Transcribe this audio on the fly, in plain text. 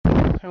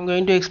I'm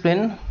going to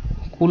explain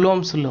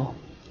Coulomb's law.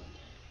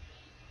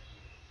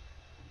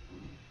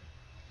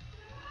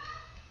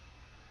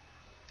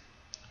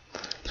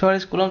 So what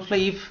is Coulomb's law?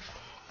 If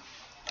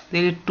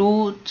there is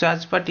two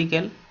charged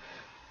particle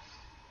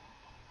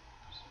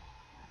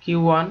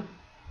Q1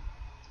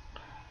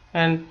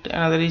 and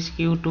another is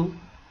Q2,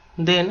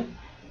 then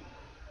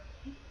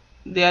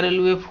there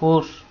will be a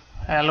force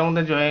along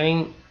the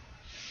joining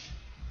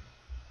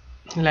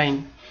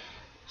line.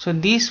 So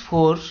this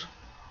force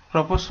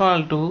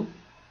proportional to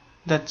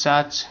the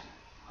charge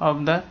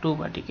of the two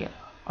particle,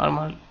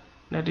 or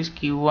that is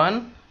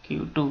Q1,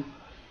 Q2.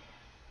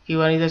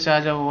 Q1 is the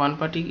charge of one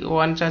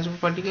charge of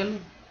particle,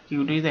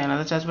 Q2 is the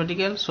another charge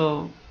particle.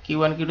 So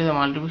Q1, Q2 is the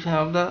multiplication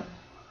of the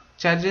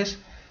charges.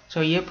 So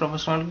here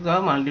proportional to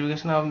the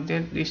multiplication of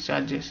these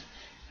charges,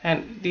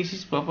 and this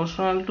is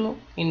proportional to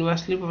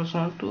inversely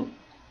proportional to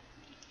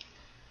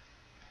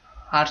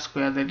r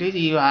square, that is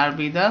u r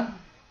be the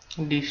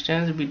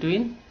distance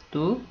between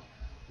two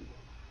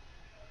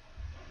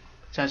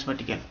charge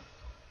particle.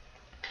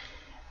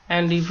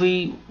 And if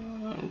we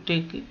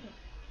take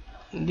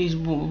these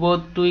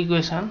both two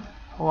equation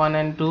 1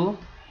 and 2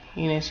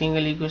 in a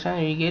single equation,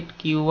 we get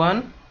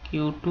q1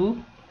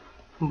 q2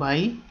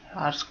 by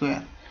r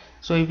square.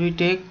 So if we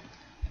take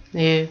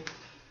a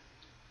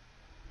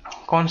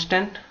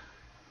constant,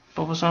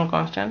 proportional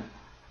constant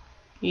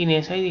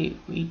in SI,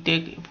 we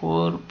take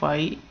 4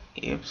 pi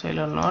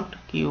epsilon naught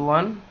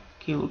q1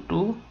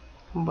 q2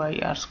 by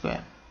r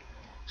square.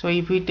 So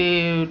if we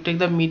take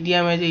the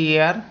medium as a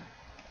air,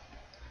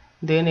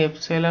 then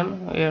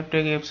epsilon, we have to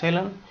take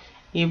epsilon.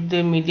 If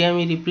the medium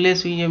is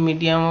replaced with a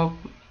medium of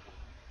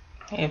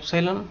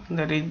epsilon,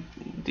 that is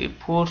the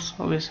force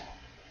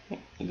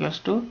equals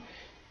to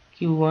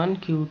q1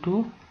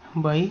 q2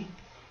 by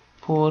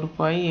 4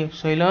 pi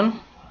epsilon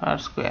r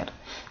square.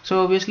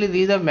 So obviously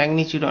these are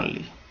magnitude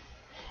only,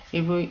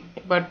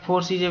 but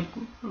force is a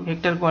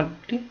vector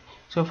quantity.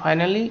 So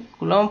finally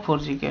Coulomb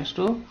force equals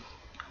to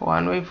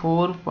 1 by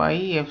 4 pi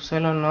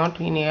epsilon naught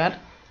in air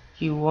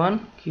q1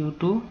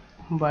 q2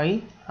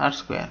 by r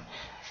square.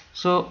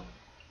 So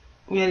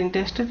we are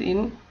interested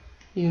in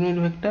unit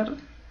vector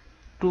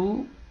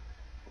 2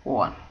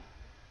 1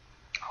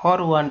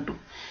 or 1 2.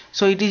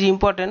 So it is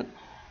important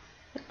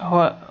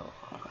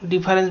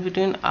difference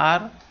between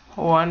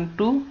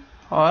r12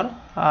 or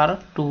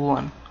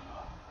r21.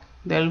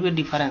 There will be a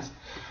difference.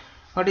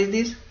 What is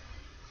this?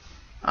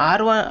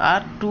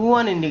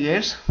 R21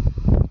 indicates,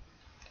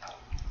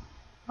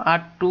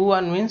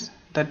 R21 means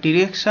the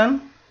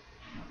direction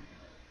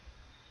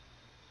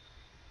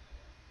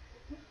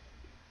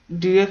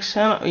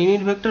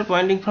unit vector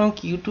pointing from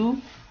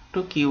q2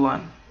 to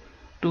q1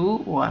 to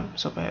 1.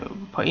 So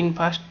in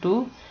first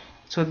 2,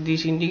 so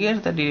this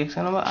indicates the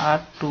direction of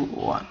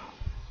r21.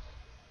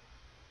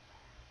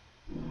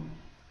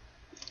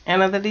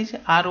 Another is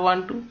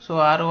r12. So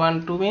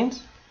r12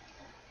 means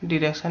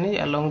direction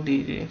is along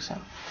this direction.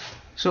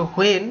 So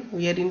when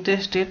we are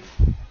interested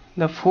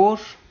the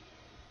force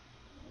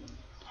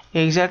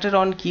exerted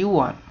on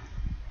q1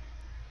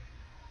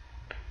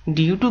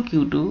 due to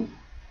q2,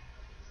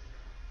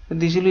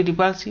 this will be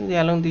repulsive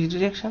along this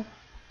direction.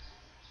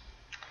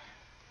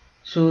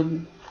 So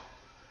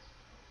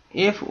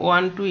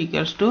F12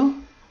 equals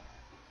to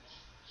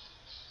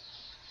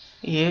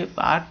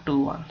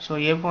F21. So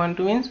F12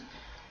 means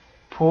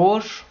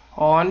force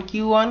on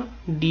q1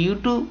 due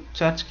to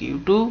charge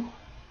q2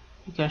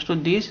 equals to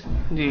this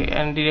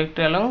and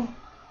directed along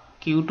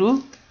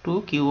q2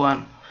 to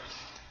q1.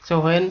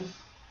 So when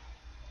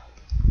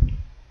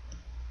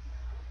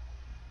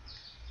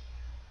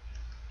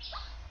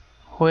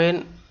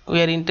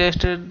we are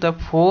interested the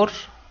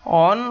force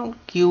on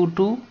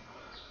q2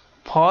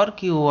 for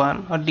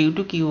q1 or due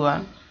to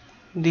q1,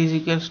 this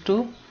equals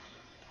to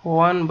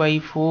 1 by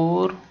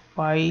 4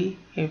 pi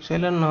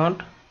epsilon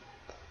naught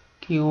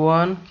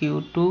q1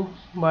 q2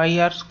 by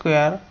r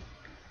square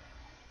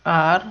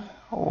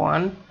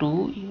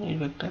r12 unit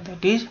vector,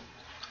 that is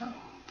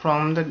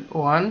from the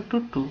 1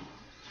 to 2.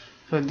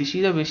 So this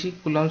is the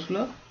basic Coulomb's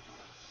law.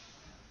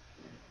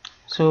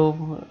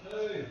 So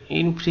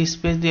in free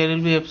space there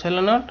will be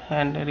epsilon naught,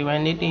 and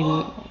remind it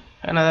in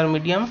another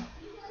medium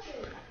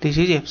this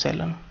is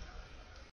epsilon.